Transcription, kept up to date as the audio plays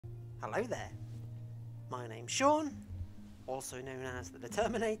Hello there, my name's Sean, also known as the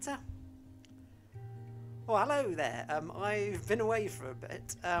Determinator. Well, hello there. I've been away for a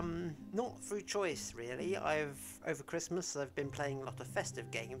bit, not through choice really. Over Christmas I've been playing a lot of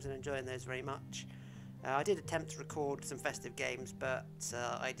festive games and enjoying those very much. I did attempt to record some festive games, but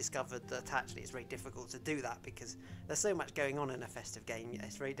I discovered that actually it's very difficult to do that because there's so much going on in a festive game.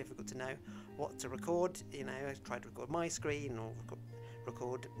 It's very difficult to know what to record. You know, I tried to record my screen or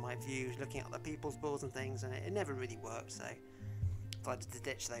record my views looking at other people's boards and things, and it never really worked, so I decided to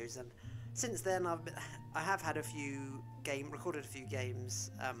ditch those. And since then I have had recorded a few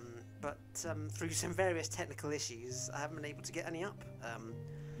games, but through some various technical issues I haven't been able to get any up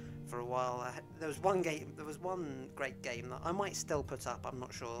for a while. There was one great game that I might still put up, I'm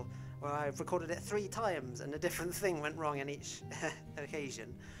not sure, where I've recorded it 3 times and a different thing went wrong in each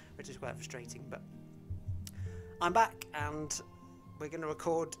occasion, which is quite frustrating. But I'm back and we're going to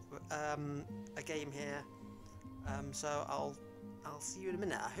record a game here, so I'll see you in a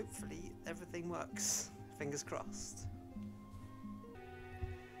minute. Hopefully everything works, fingers crossed.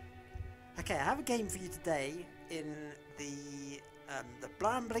 Okay, I have a game for you today in the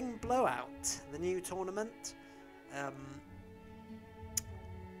Blambling Blowout, the new tournament.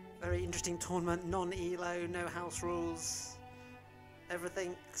 Very interesting tournament, non-elo, no house rules.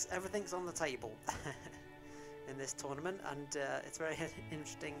 Everything's on the table in this tournament, and it's a very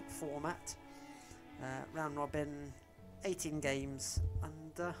interesting format. Round robin, 18 games,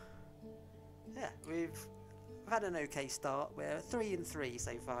 and yeah, we've had an okay start. We're 3-3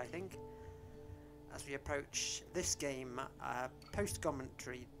 so far, I think, as we approach this game,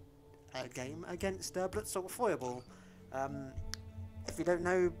 post-commentary game against Blutzoll Foible. If you don't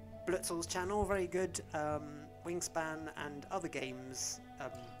know Blutzoll's channel, very good Wingspan and other games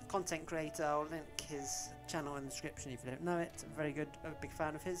content creator. I'll link his channel in the description if you don't know it. Very good, a big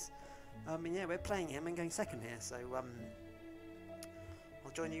fan of his. And yeah, we're playing him and going second here, so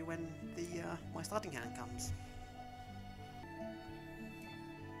I'll join you when my starting hand comes.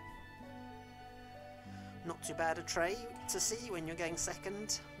 Not too bad a tray to see when you're going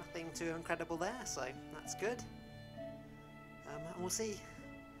second, nothing too incredible there, so that's good. And we'll see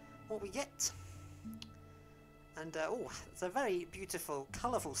what we get. And oh, it's a very beautiful,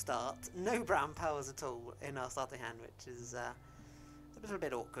 colourful start, no brown powers at all in our starting hand, which is a little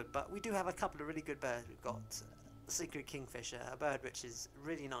bit awkward, but we do have a couple of really good birds. We've got the Secret Kingfisher, a bird which is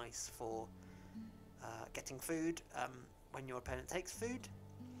really nice for getting food when your opponent takes food.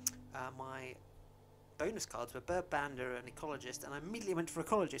 My bonus cards were Bird Bander and Ecologist, and I immediately went for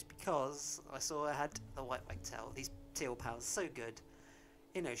Ecologist because I saw I had the white-tail. These teal powers so good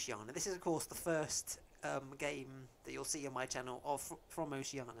in Oceania. This is of course the first game that you'll see on my channel from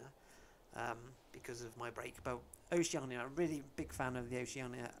Oceania, because of my break. But Oceania, I'm really big fan of the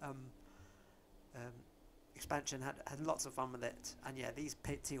Oceania expansion. Had lots of fun with it, and yeah, these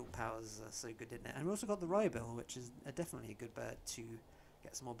teal powers are so good in it. And we also got the Rybill, which is definitely a good bird to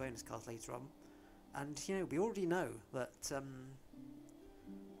get some more bonus cards later on. And you know, we already know that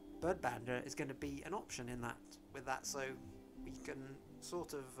Bird Bander is going to be an option with that, so we can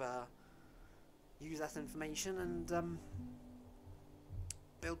sort of use that information and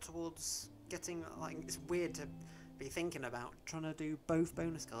build towards getting. Like, it's weird to be thinking about trying to do both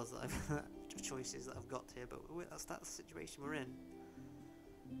bonus cards that I've choices that I've got here, but that's the situation we're in.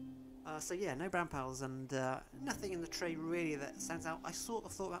 So yeah, no brown pals, and nothing in the tray really that stands out. I sort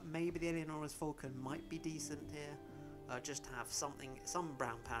of thought that maybe the Eleonora's Falcon might be decent here, just to have some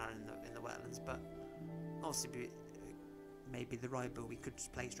brown power in the wetlands, but obviously maybe the Rybill we could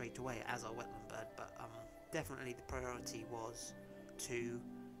just play straight away as our wetland bird, but definitely the priority was to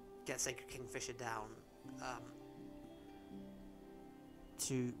get Sacred Kingfisher down,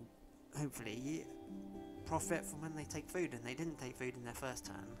 to hopefully profit from when they take food, and they didn't take food in their first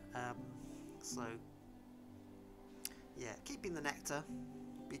turn, so yeah, keeping the nectar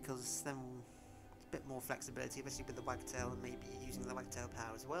because then it's a bit more flexibility, especially with the wagtail, and maybe using the wagtail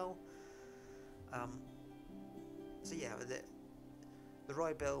power as well. So yeah, with the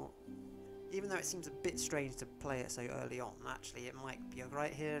Rybill, even though it seems a bit strange to play it so early on, actually it might be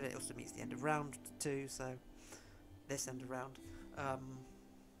alright here. It also meets the end of round 2, so this end of round.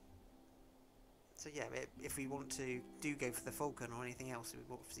 So yeah, if we want to go for the Falcon or anything else, we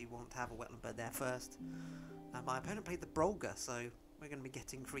obviously want to have a wetland bird there first. My opponent played the Brolga, so we're going to be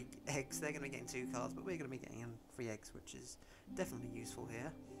getting 3 eggs. They're going to be getting 2 cards, but we're going to be getting 3 eggs, which is definitely useful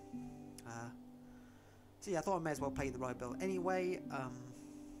here. So yeah, I thought I may as well play the Rybill anyway.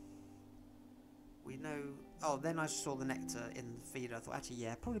 We know. Oh, then I saw the nectar in the feeder. I thought actually,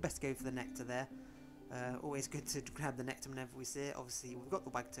 yeah, probably best to go for the nectar there. Always good to grab the nectar whenever we see it. Obviously, we've got the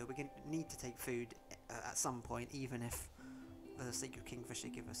wagtail. We're going to need to take food at some point, even if the secret kingfisher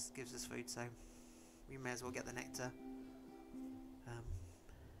gives us food. So we may as well get the nectar.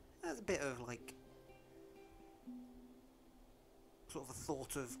 There's a bit of like sort of a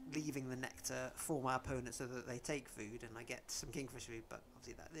thought of leaving the nectar for my opponent so that they take food and I get some kingfisher food, but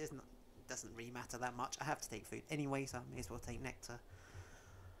obviously that doesn't really matter that much. I have to take food anyway, so I may as well take nectar.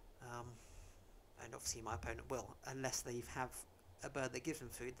 And obviously my opponent will, unless they have a bird that gives them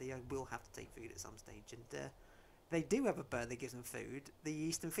food, they will have to take food at some stage. And they do have a bird that gives them food, the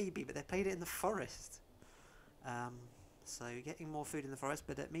Eastern Phoebe, but they played it in the forest. So getting more food in the forest,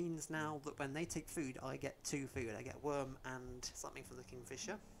 but it means now that when they take food, I get 2 food. I get worm and something for the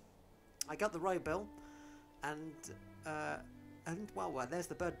kingfisher. I got the roebill, and well, there's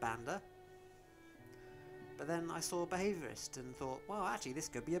the bird bander. But then I saw behaviourist and thought, well, actually, this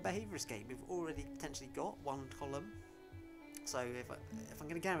could be a behaviourist game. We've already potentially got 1 column. So if I'm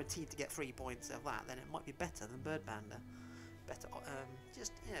going to guarantee to get 3 points of that, then it might be better than bird bander. Better,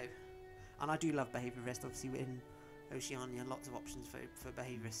 just, you know. And I do love behaviourist. Obviously, we're in Oceania, lots of options for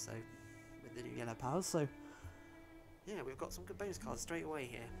behaviourists. So with the new yellow powers, so yeah, we've got some good bonus cards straight away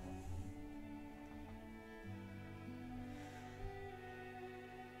here.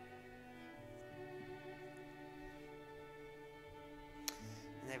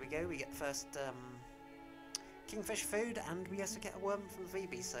 There we go, we get first kingfish food, and we also get a worm from the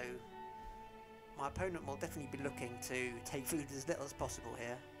Phoebe, so my opponent will definitely be looking to take food as little as possible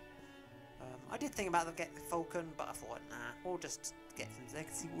here. I did think about getting the falcon, but I thought, nah, we'll just get from there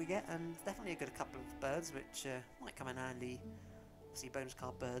and see what we get, and definitely a good couple of birds, which might come in handy. See bonus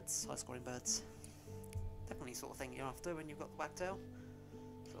card birds, high scoring birds. Definitely sort of thing you're after when you've got the wagtail.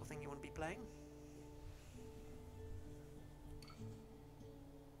 Sort of thing you want to be playing.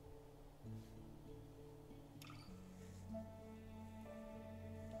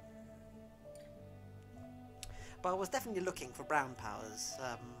 But I was definitely looking for brown powers.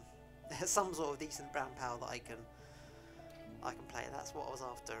 Some sort of decent brown power that I can play. That's what I was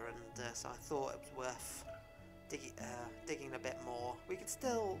after, and so I thought it was worth digging a bit more. We could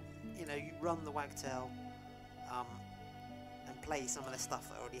still, you know, run the wagtail and play some of the stuff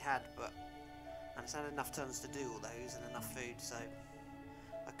that I already had, but I just had enough turns to do all those and enough food, so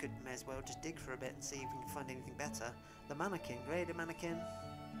I may as well just dig for a bit and see if we can find anything better. The Manakin, graded Manakin.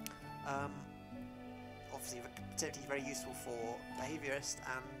 Obviously, particularly very useful for behaviourist,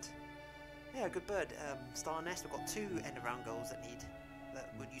 and yeah, good bird. Star Nest, we've got 2 end of round goals that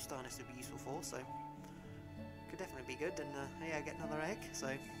would use Star Nest would be useful for, so could definitely be good. And yeah, get another egg, so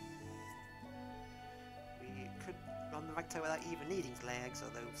we could run the wagtail without even needing to lay eggs,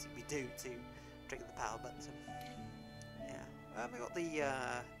 although obviously we do to trigger the power. But yeah, we got the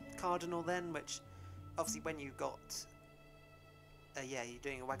Cardinal then, which obviously when you've got yeah, you're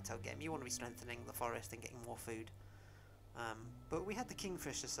doing a wagtail game, you want to be strengthening the forest and getting more food. But we had the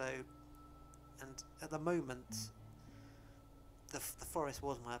kingfisher, so, and at the moment, the forest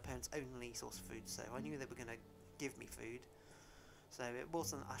was my opponent's only source of food, so I knew they were going to give me food. So it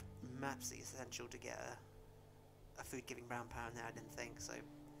wasn't absolutely essential to get a food-giving brown power in there, I didn't think, so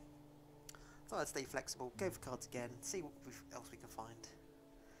thought I'd stay flexible, go for cards again, see what else we can find.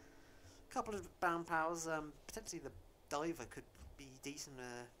 A couple of brown powers, potentially the diver could be decent,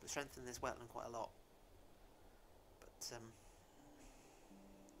 strengthen this wetland quite a lot. But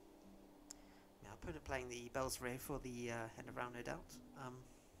yeah, I'll put it playing the Bell's Ray for the end of round, no doubt.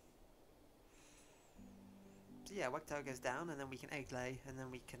 So yeah, wagtail goes down, and then we can egg lay, and then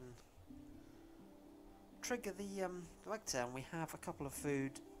we can trigger the wagtail, and we have a couple of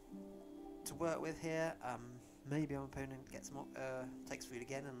food to work with here. Maybe our opponent gets more, takes food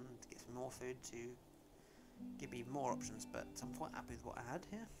again and gets more food to give me more options, but I'm quite happy with what I had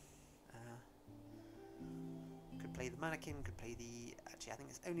here. Could play the Manakin, could play the... Actually, I think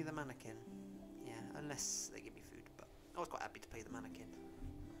it's only the Manakin. Yeah, unless they give me food, but I was quite happy to play the Manakin,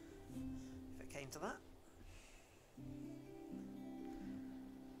 if it came to that.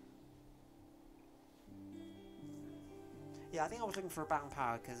 Yeah, I think I was looking for a brown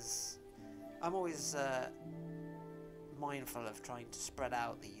power, because I'm always mindful of trying to spread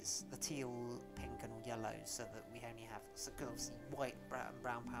out the teal, pink and yellows, so that we only have, because obviously white and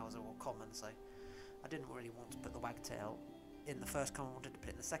brown powers are all common, so I didn't really want to put the wagtail in the first column. I wanted to put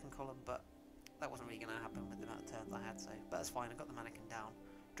it in the second column, but that wasn't really going to happen with the amount of turns I had, so, but that's fine. I got the Manakin down,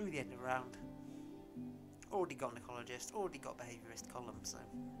 drew the end of the round, already got an Ecologist, already got behaviourist column, so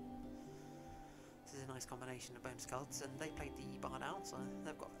this is a nice combination of bonus cards. And they played the Bard out, so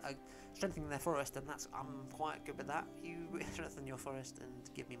they've got strengthening their forest, and I'm quite good with that. You strengthen your forest and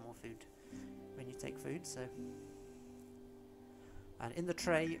give me more food. when you take food. So, and in the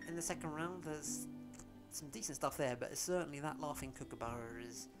tray in the second round, there's some decent stuff there, but certainly that laughing kookaburra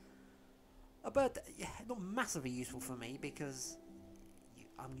is a bird that, yeah, not massively useful for me because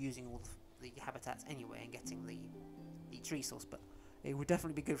I'm using all the habitats anyway and getting each resource, but it would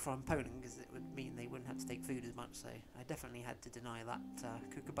definitely be good for an opponent because it would mean they wouldn't have to take food as much, so I definitely had to deny that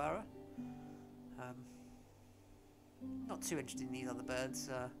kookaburra. Not too interested in these other birds.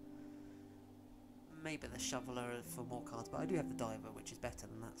 Maybe the shoveler for more cards, but I do have the diver, which is better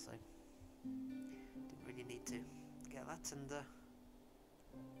than that, so didn't really need to get that. And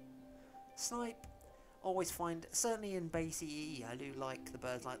snipe, always find, certainly in base EE, I do like the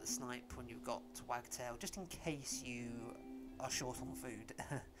birds like the snipe when you've got wagtail, just in case you are short on food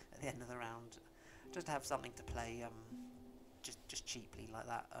at the end of the round, just to have something to play, just cheaply like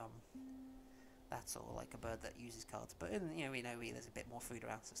that. That's sort of like a bird that uses cards, but in there's a bit more food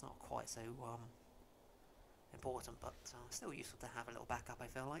around, so it's not quite so important, but still useful to have a little backup, I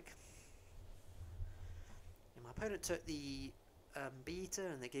feel like. And my opponent took the bee eater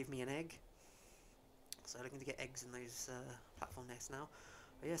and they gave me an egg, so looking to get eggs in those platform nests now.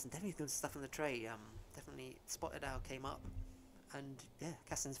 But yes, and definitely good stuff in the tray. Definitely Spotted Owl came up, and yeah,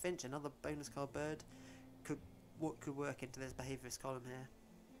 Cassin's Finch, another bonus card bird, could work into this behaviourist column here.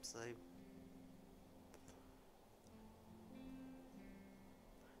 So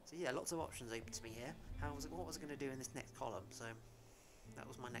yeah, lots of options open to me here. What was I going to do in this next column? So that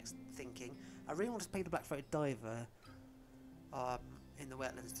was my next thinking. I really wanted to play the black-throated diver in the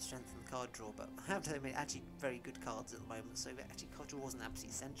wetlands to strengthen the card draw, but I have to admit, actually very good cards at the moment, so actually card draw wasn't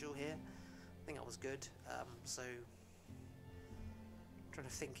absolutely essential here. I think that was good. So trying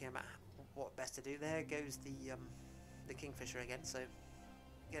to think about what best to do. There goes the Kingfisher again, so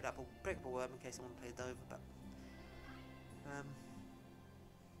get up a breakable worm in case I want to play the diver, but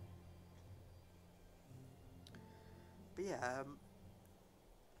yeah,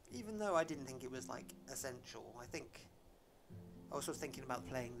 even though I didn't think it was like essential, I think I was sort of thinking about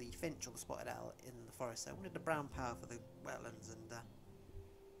playing the finch or the spotted owl in the forest, so I wanted the brown power for the wetlands, and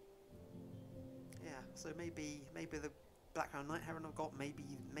yeah, so maybe the black-crowned night heron I've got,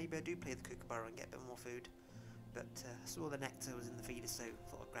 maybe I do play the kookaburra and get a bit more food, but I saw the nectar was in the feeder, so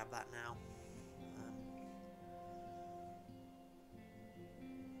thought I'd grab that now.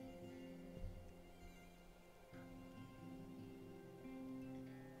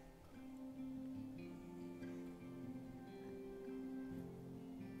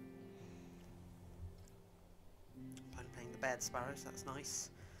 Bed sparrows, that's nice.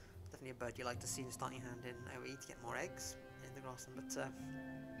 Definitely a bird you like to see in your starting hand in OE to get more eggs in the grassland. But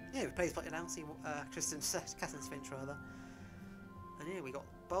yeah, we played Spotted Owl, see Cassin's Finch rather. And yeah, we got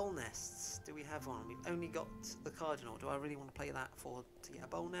bowl nests. Do we have one? We've only got the cardinal. Do I really want to play that to get a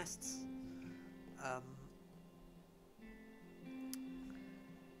bowl nests?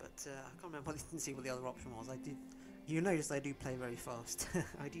 But I can't remember. I didn't see what the other option was. You notice I do play very fast.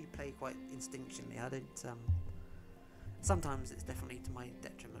 I do play quite instinctually. I don't. Sometimes it's definitely to my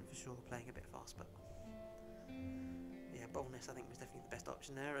detriment for sure, playing a bit fast, but yeah, boldness I think was definitely the best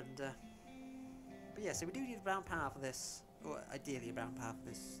option there. And but yeah, so we do need a brown power for this, or ideally a brown power for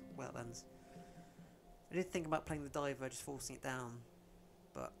this wetlands. I did think about playing the diver, just forcing it down,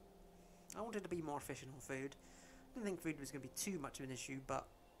 but I wanted to be more efficient on food. I didn't think food was going to be too much of an issue, but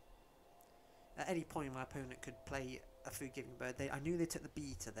at any point my opponent could play a food-giving bird. I knew they took the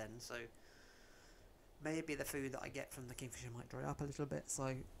bee eater then, so maybe the food that I get from the Kingfisher might dry up a little bit, so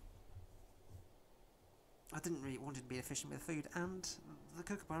I didn't really want to be efficient with food. And the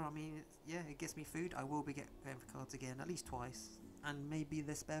kookaburra, I mean, yeah, it gets me food. I will be going for cards again at least twice, and maybe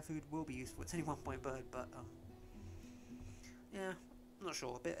the spare food will be useful. It's only 1 point bird, but yeah, I'm not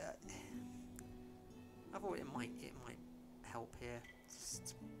sure. A bit. I thought it might help here.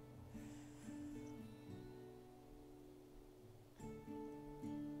 Just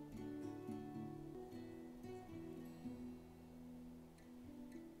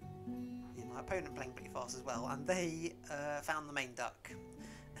my opponent playing pretty fast as well, and they found the main duck,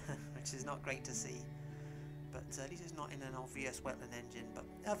 which is not great to see, but at least it's not in an obvious wetland engine. But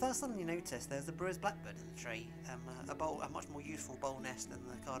first suddenly noticed there's the Brewer's Blackbird in the tray, a much more useful bowl nest than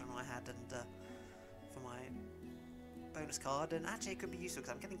the cardinal I had, and for my bonus card, and actually it could be useful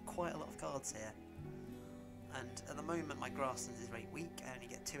because I'm getting quite a lot of cards here, and at the moment my grasslands is very weak. I only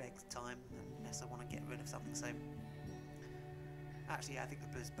get 2 eggs at a time unless I want to get rid of something, so actually, I think the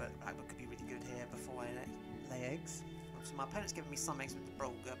Blackbird could be really good here before I lay eggs. So my opponent's giving me some eggs with the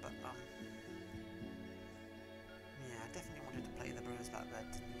Brolga, but yeah, I definitely wanted to play the Brewer's Blackbird.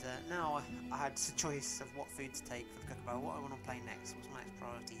 And now I had a choice of what food to take for the kookaburra. What I want to play next was my next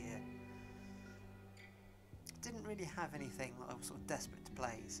priority here. didn't really have anything that I was sort of desperate to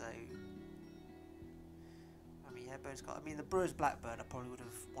play, so... I mean, yeah, Bird's got... I mean, the Brewer's Blackbird I probably would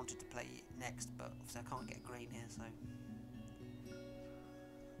have wanted to play next, but obviously I can't get green here, so...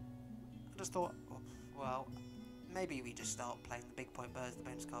 I just thought, well, maybe we just start playing the big point birds, the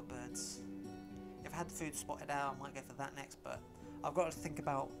bonus card birds. If I had the food spotted out, I might go for that next, but I've got to think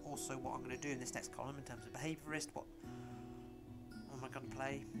about also what I'm going to do in this next column in terms of behaviourist, what am I going to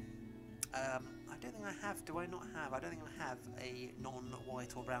play. I don't think I have, do I not have? I don't think I have a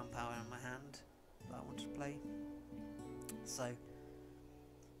non-white or brown power in my hand that I wanted to play. So,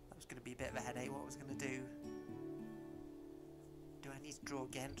 that was going to be a bit of a headache, what I was going to do. Do I need to draw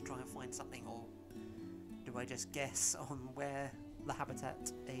again to try and find something, or do I just guess on where the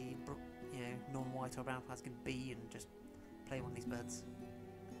habitat a non-white or brown power is going to be and just play one of these birds?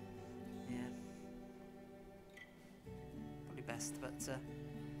 Yeah. Probably best, but yeah,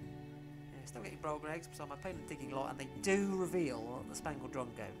 still getting brogue eggs, so my opponent digging a lot, and they do reveal the Spangled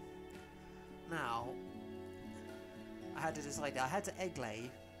Drongo. Now, I had to decide, I had to egg lay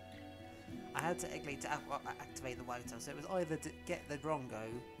to activate the Wagtail, so it was either to get the Drongo,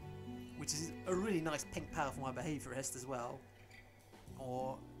 which is a really nice pink power for my behaviourist as well,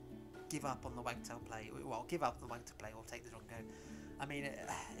 or give up on the Wagtail play. Well, give up on the Wagtail play or take the Drongo. I mean,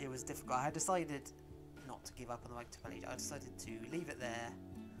 it was difficult. I had decided not to give up on the Wagtail play. I decided to leave it there.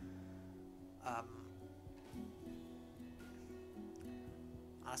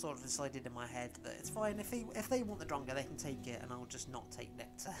 I sort of decided in my head that it's fine, if they want the Drongo they can take it, and I'll just not take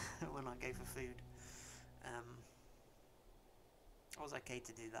nectar when I go for food. I was okay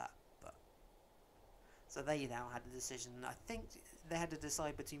to do that, but so they now had a decision. I think they had to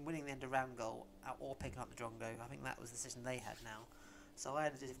decide between winning the end of round goal or picking up the Drongo. I think that was the decision they had now. So I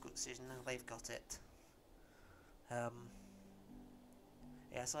had a difficult decision. Now they've got it.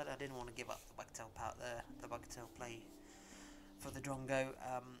 Yeah, so I didn't want to give up the Wagtail part there, the Wagtail play for the Drongo.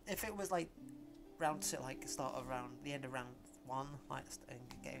 If it was like round two, like start of round, the end of round 1, like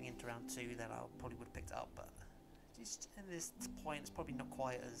getting into round 2, then I probably would have picked it up. But just at this point, it's probably not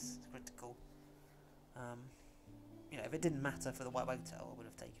quite as critical. You know, if it didn't matter for the white Wagtail, I would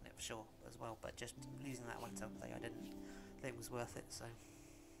have taken it for sure as well. But just losing that Wagtail play, I didn't think was worth it. So.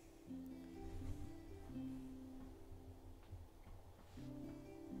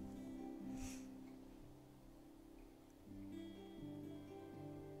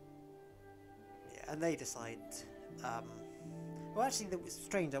 And they decide. Well, actually, that was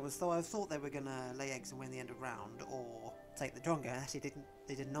strange. I thought they were gonna lay eggs and win the end of round, or take the Drongo. Actually, didn't.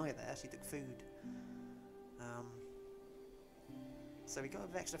 They didn't either. They actually took food. So we got a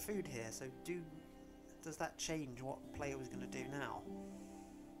bit of extra food here. So does that change what player was going to do now?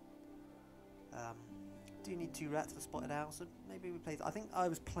 Do you need 2 rats for spotted owl? So maybe we play. I think I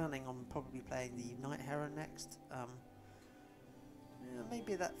was planning on probably playing the Night Heron next. Yeah,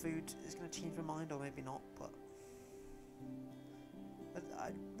 maybe that food is going to change my mind, or maybe not, but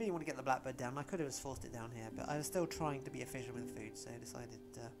I really want to get the Blackbird down. I could have just forced it down here, but I was still trying to be efficient with food, so I decided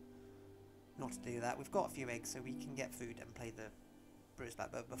not to do that. We've got a few eggs, so we can get food and play the Bruce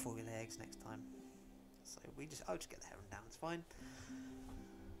Blackbird before we lay eggs next time. So I'll just get the Heron down, it's fine.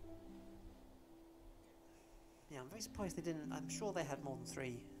 Yeah, I'm very surprised they didn't. I'm sure they had more than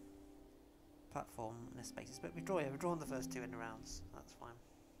 3 platform nest spaces, but we've drawn the first 2 in the rounds. That's fine.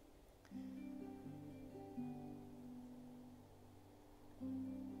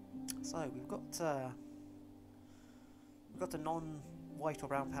 So we've got a non-white or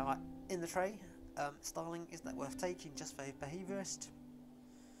brown power in the tray. Starling, is that worth taking just for behaviourist?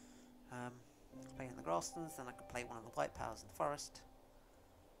 Play in the grasslands, then I could play one of the white powers in the forest.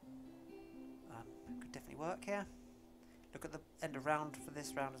 Could definitely work here. Look at the end of round for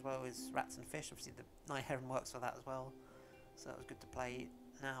this round as well is rats and fish. Obviously the Night Heron works for that as well, so that was good to play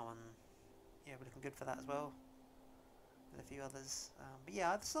now, and yeah, we're looking good for that as well with a few others. But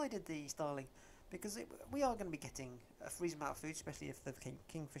yeah, I decided the Starling because we are going to be getting a reasonable amount of food, especially if the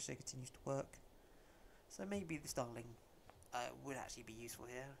Kingfisher continues to work. So maybe the Starling would actually be useful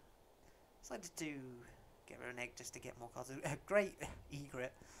here. Decided to get rid of an egg just to get more cards. A great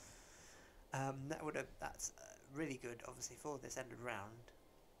egret. That's really good, obviously, for this end of round.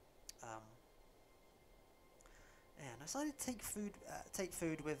 And I decided to take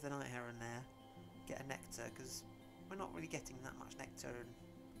food with the Night Heron there, get a nectar, because we're not really getting that much nectar. And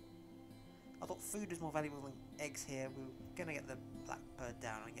I thought food is more valuable than eggs here. We were going to get the Blackbird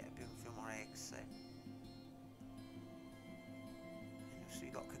down and get a few more eggs. So, we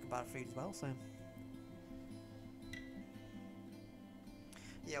got Kookaburra food as well. So.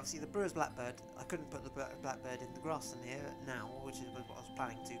 yeah, obviously the brewer's blackbird, I couldn't put the blackbird in the grass in here now, which is what I was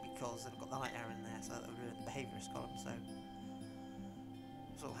planning to, because I've got the night heron in there, so that would ruin the behaviourist column. So I'm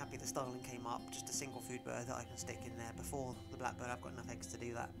sort of happy the starling came up, just a single food bird that I can stick in there before the blackbird. I've got enough eggs to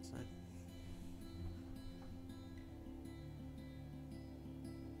do that. So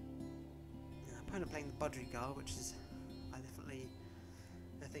yeah, opponent playing the budgerigar, which is I definitely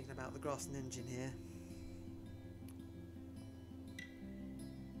thinking about the grass and engine here.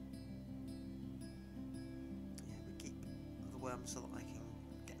 So that I can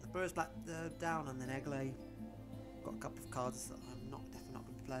get the brewer's black down and then egg lay. Got a couple of cards that I'm definitely not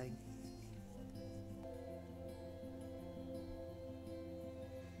going to be playing.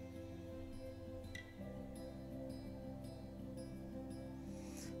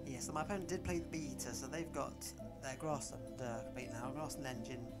 Yeah, so my opponent did play the bee eater, so they've got their grass and complete now. Grass and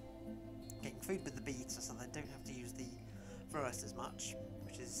engine, getting food with the bee eater, so they don't have to use the forest as much,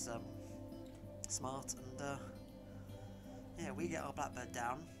 which is smart. And yeah, we get our blackbird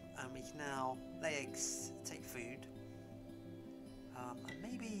down, and we can now lay eggs, take food, and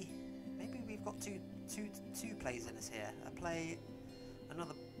maybe we've got two plays in us here.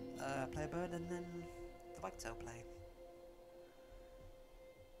 Another play a bird, and then the whitetail play.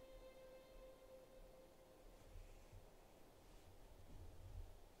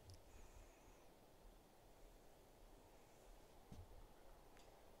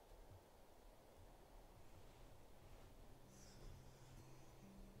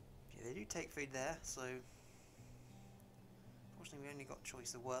 They do take food there, so unfortunately we only got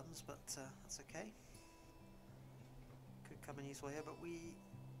choice of worms, but that's okay. Could come in useful here, but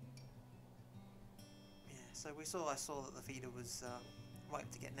I saw that the feeder was ripe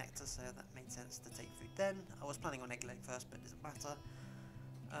to get nectar, so that made sense to take food then. I was planning on egg laying first, but it doesn't matter.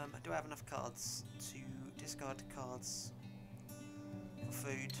 Do I have enough cards to discard cards for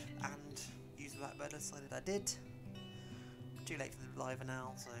food and use the blackbird? I decided I did. Too late for the liver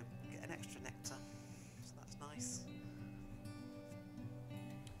now, so get an extra nectar, so that's nice.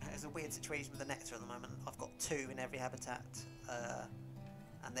 It's a weird situation with the nectar at the moment. I've got 2 in every habitat,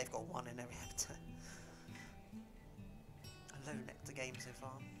 and they've got 1 in every habitat. A low nectar game so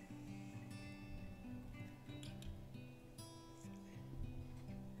far.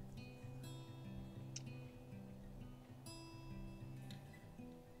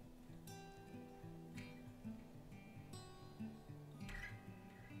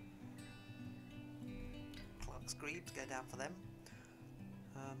 Grebes go down for them.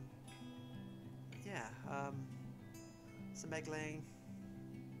 Yeah, some egg laying.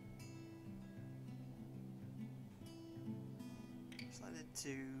 Decided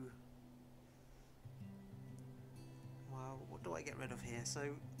to. Well, what do I get rid of here? So,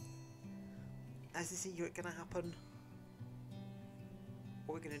 as you see, what's going to happen?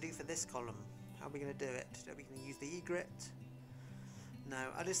 What we're going to do for this column? How are we going to do it? Are we going to use the egret?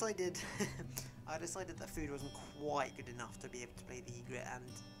 No, I decided I decided that food wasn't quite good enough to be able to play the egret, and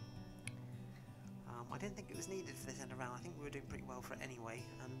I didn't think it was needed for this end around. I think we were doing pretty well for it anyway,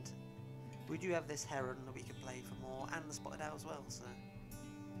 and we do have this heron that we can play for more, and the spotted owl as well, so.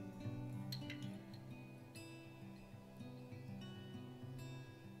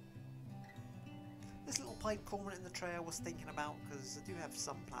 This little pine cormorant in the tray I was thinking about, because I do have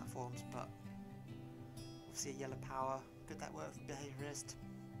some platforms, but obviously a yellow power. Could that work for behaviourist?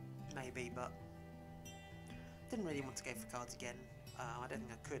 Maybe, but didn't really want to go for cards again. I don't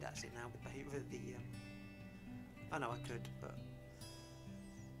think I could actually now with the. I know I could, but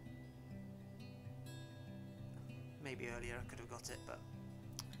maybe earlier I could have got it, but.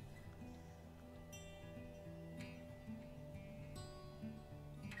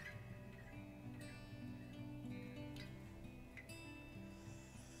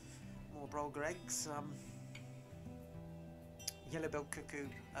 More Brolga eggs. Yellow-billed cuckoo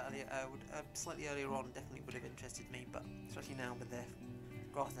slightly earlier on definitely would have interested me, but especially now with the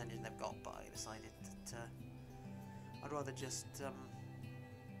grass engine they've got. But I decided that I'd rather just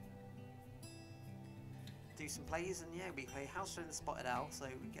do some plays, and yeah, we play house in the spotted owl, so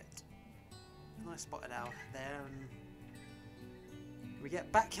we get a nice spotted owl there, and we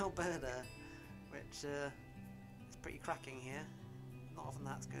get backyard birder, which is pretty cracking here. Not often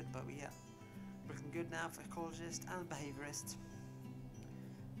that's good, but we get looking good now for Ecologist and Behaviourist.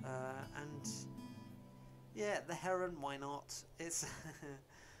 And yeah, the heron, why not? It's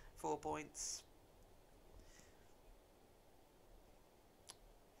 4 points.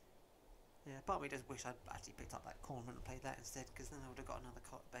 Yeah, part of me does wish I'd actually picked up that cormorant and played that instead, because then I would have got another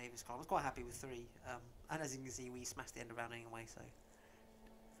Behaviourist column. I was quite happy with 3, and as you can see, we smashed the end around anyway, so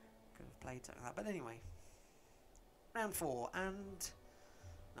could have played something like that. But anyway, round 4, and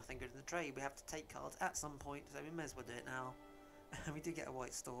nothing good in the trade. We have to take cards at some point, so we may as well do it now. And we do get a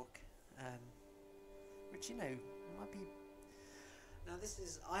white stalk, which, you know, might be... Now this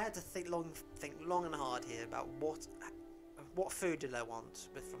is... I had to think long and hard here about what food did I want,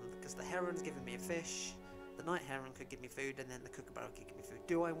 because the heron's giving me a fish, the night heron could give me food, and then the kookaburra could give me food.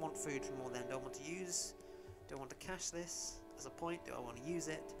 Do I want food from all them? Do I want to use... Do I want to cache this as a point? Do I want to use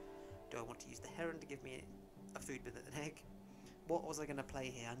it? Do I want to use the heron to give me a food with an egg? What was I going to play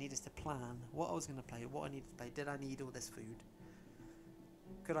here? I needed to plan what I was going to play, what I needed to play. Did I need all this food?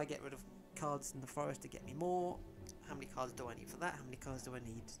 Could I get rid of cards in the forest to get me more? How many cards do I need for that? How many cards do I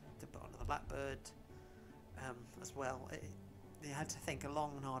need to put onto the blackbird as well? I had to think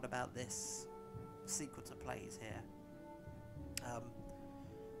long and hard about this sequence of plays here.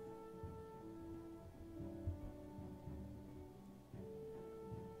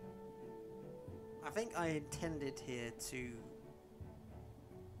 I think I intended here to...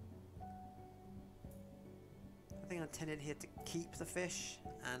 keep the fish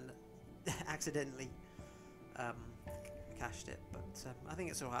and accidentally cached it, but I think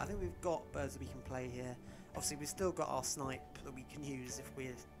it's alright. I think we've got birds that we can play here. Obviously we've still got our snipe that we can use if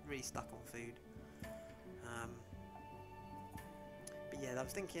we're really stuck on food. But yeah, I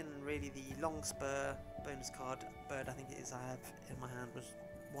was thinking really the long spur bonus card bird, I think it is, I have in my hand, was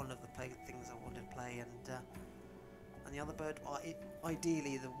one of the things I wanted to play, and the other bird,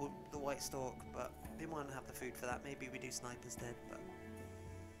 ideally the white stork, but we might not have the food for that. Maybe we do snipe instead, but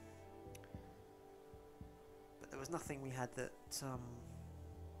there was nothing we had that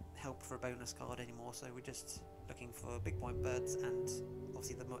helped for a bonus card anymore, so we're just looking for big point birds and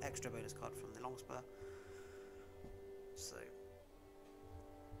obviously the more extra bonus card from the long spur. So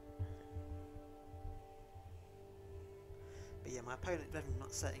but yeah, my opponent definitely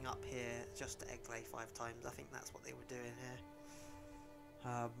not setting up here just to egg lay 5 times. I think that's what they were doing here.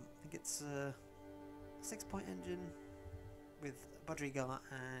 I think it's a 6-point engine with Budgerigar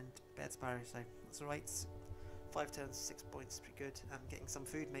and Bed Sparrow, so that's alright. 5 turns, 6 points, pretty good. Getting some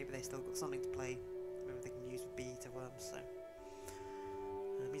food, maybe they still got something to play, maybe they can use bee to worms, so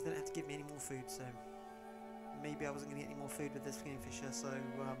means they don't have to give me any more food, so maybe I wasn't going to get any more food with this Kingfisher, so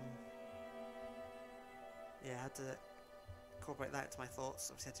yeah, I had to incorporate that into my thoughts.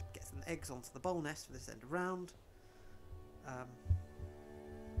 Obviously I had to get some eggs onto the bowl nest for this end of round.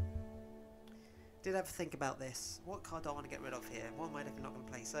 Did have to think about this. What card do I want to get rid of here? What am I definitely not going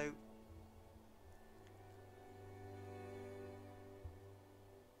to play? So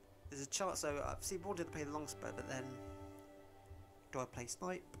there's a chart. So I've wanted to play the long spur, but then do I play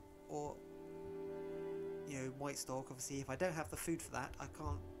snipe or, you know, white stork? Obviously, if I don't have the food for that, I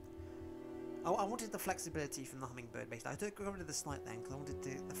can't. I wanted the flexibility from the hummingbird basically. I took rid of the snipe then because I wanted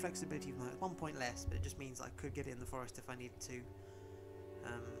the flexibility from that. 1 point less, but it just means I could get it in the forest if I needed to.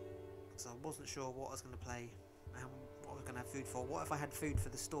 So I wasn't sure what I was going to play and what I was going to have food for. What if I had food for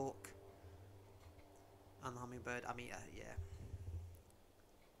the stork and the hummingbird? I mean, yeah.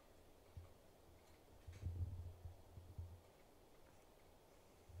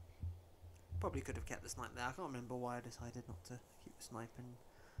 Probably could have kept the snipe there. I can't remember why I decided not to keep the snipe. And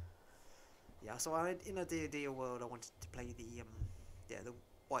yeah, so in a ideal world, I wanted to play the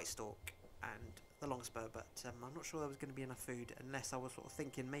white stork and the long spur, but I'm not sure there was going to be enough food unless I was sort of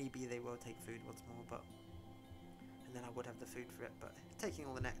thinking maybe they will take food once more, but and then I would have the food for it. But taking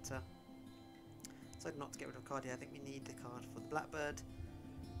all the nectar, decided not to get rid of a card here. I think we need the card for the blackbird.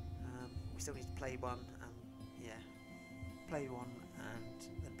 We still need to play one, and yeah, play one and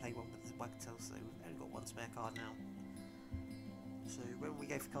then play one with the Wagtail. So we've only got one spare card now. So when we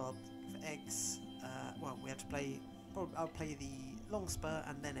go for card for eggs, well, we have to play. Probably I'll play the long spur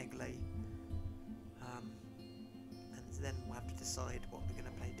and then egg lay. And then we'll have to decide what we're going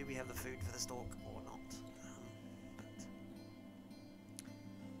to play. Do we have the food for the stork or not?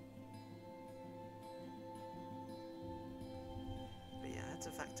 But yeah, I had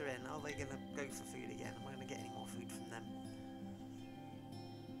to factor in, are they going to go for food again? Am I going to get any more food from them?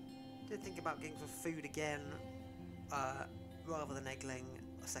 Did think about going for food again, rather than egg laying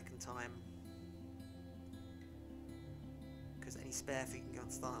a second time. Because any spare food can go on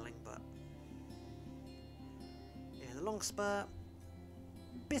Starling, but yeah, the long spur,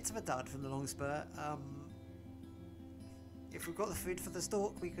 bit of a dud from the long spur. If we've got the food for the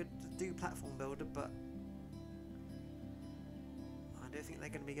stork, we could do platform builder, but I don't think they're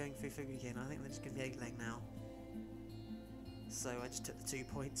going to be going for food again. I think they're just going to be egg laying now. So I just took the 2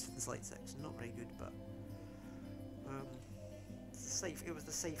 points for the slate section. Not very good, but safe. It was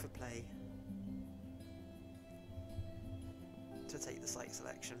the safer play to take the site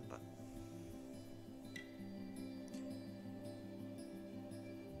selection, but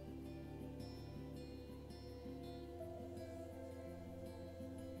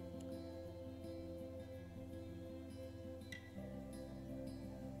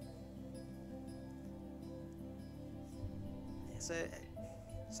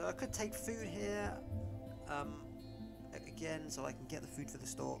So I could take food here, again, so I can get the food for the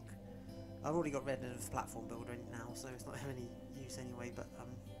stork. I've already got rid of the platform builder now, so it's not of any use anyway, but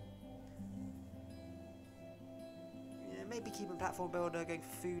yeah, maybe keeping platform builder, going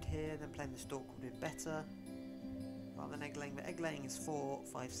for food here, then playing the stork would be better, rather than egg laying, but egg laying is 4,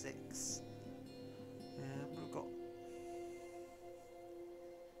 5, 6.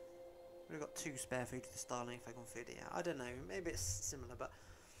 We've got 2 spare food for the starling if I can fit it out. I don't know, maybe it's similar, but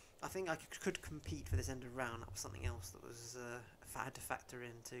I think I could compete for this end of round. That was something else that was I had to factor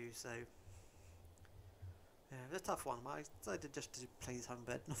in too, so yeah, it was a tough one. I decided just to play this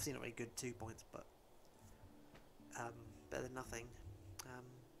Hummingbird. Obviously not very good, 2 points, but better than nothing.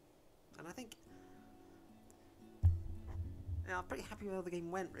 And I think, yeah, I'm pretty happy with how the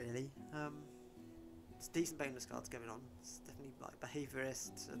game went, really. It's decent bonus cards going on. It's definitely like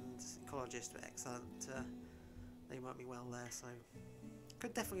Behaviorist and Ecologist were excellent. They worked me well there, so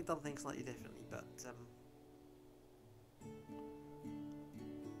could definitely have done things slightly differently, but so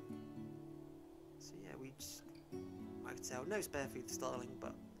yeah, we just, I could tell, no spare food starling,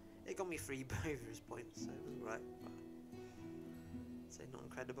 but it got me 3 Behaviorist points, so it was alright. So not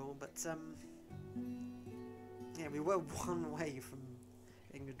incredible, but yeah, we were one way from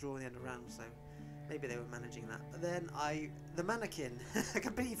getting a draw at the end of the round, so maybe they were managing that. But then the Manakin, I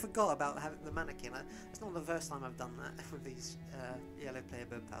completely forgot about having the Manakin. It's not the first time I've done that with these yellow player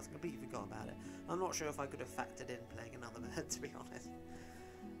bird pals. I completely forgot about it. I'm not sure if I could have factored in playing another bird, to be honest.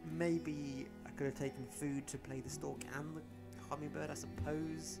 Maybe I could have taken food to play the stork and the Hummingbird, I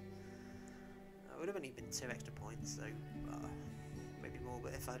suppose. It would have only been 2 extra points, so maybe more,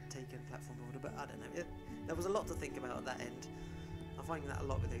 but if I'd taken platform order, but I don't know. There was a lot to think about at that end. I'm finding that a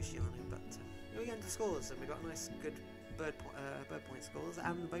lot with Oceano, but we get into scores, and we've got nice, good bird point scores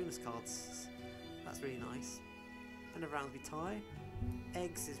and bonus cards. That's really nice. End of rounds we tie.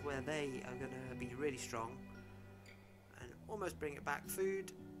 Eggs is where they are going to be really strong and almost bring it back.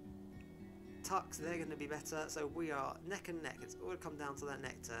 Food, tucks, they're going to be better. So we are neck and neck. It's all going to come down to that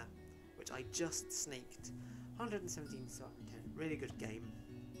nectar, which I just sneaked. 117 to 10. Really good game.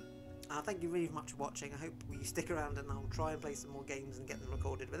 Thank you really much for watching. I hope you stick around and I'll try and play some more games and get them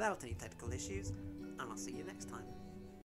recorded without any technical issues. And I'll see you next time.